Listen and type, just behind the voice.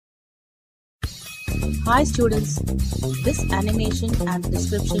Hi students, this animation and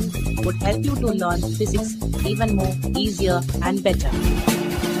description would help you to learn physics even more easier and better.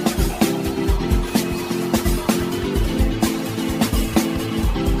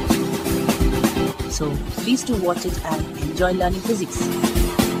 So please do watch it and enjoy learning physics.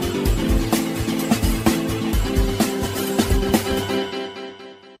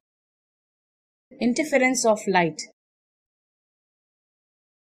 Interference of light.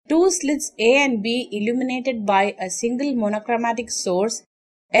 Two slits A and B illuminated by a single monochromatic source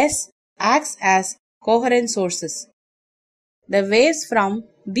S acts as coherent sources. The waves from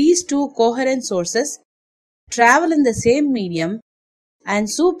these two coherent sources travel in the same medium and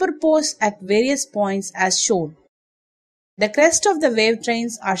superpose at various points as shown. The crest of the wave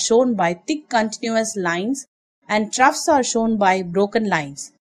trains are shown by thick continuous lines and troughs are shown by broken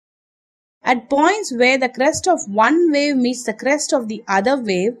lines. At points where the crest of one wave meets the crest of the other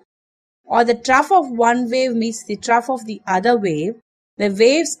wave, or the trough of one wave meets the trough of the other wave, the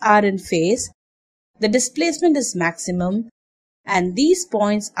waves are in phase, the displacement is maximum, and these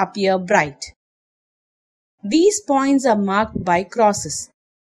points appear bright. These points are marked by crosses.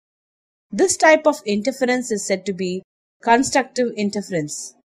 This type of interference is said to be constructive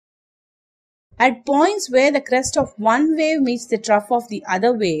interference. At points where the crest of one wave meets the trough of the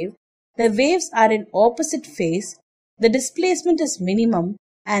other wave, the waves are in opposite phase, the displacement is minimum,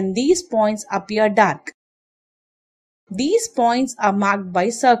 and these points appear dark. These points are marked by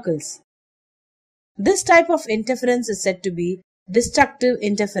circles. This type of interference is said to be destructive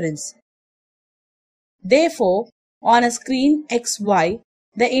interference. Therefore, on a screen XY,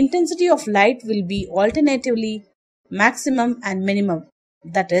 the intensity of light will be alternatively maximum and minimum,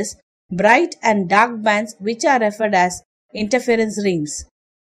 that is, bright and dark bands, which are referred as interference rings.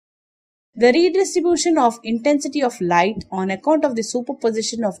 The redistribution of intensity of light on account of the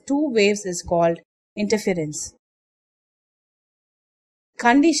superposition of two waves is called interference.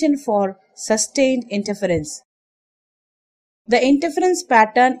 Condition for sustained interference. The interference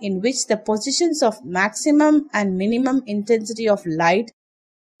pattern in which the positions of maximum and minimum intensity of light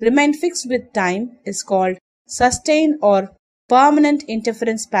remain fixed with time is called sustained or permanent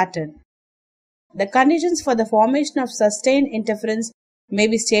interference pattern. The conditions for the formation of sustained interference may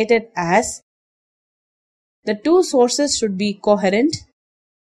be stated as: the two sources should be coherent,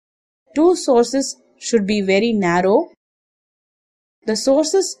 two sources should be very narrow, the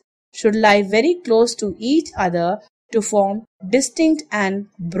sources should lie very close to each other to form distinct and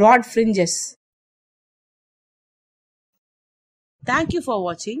broad fringes. Thank you for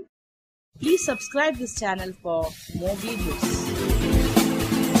watching. Please subscribe this channel for more videos.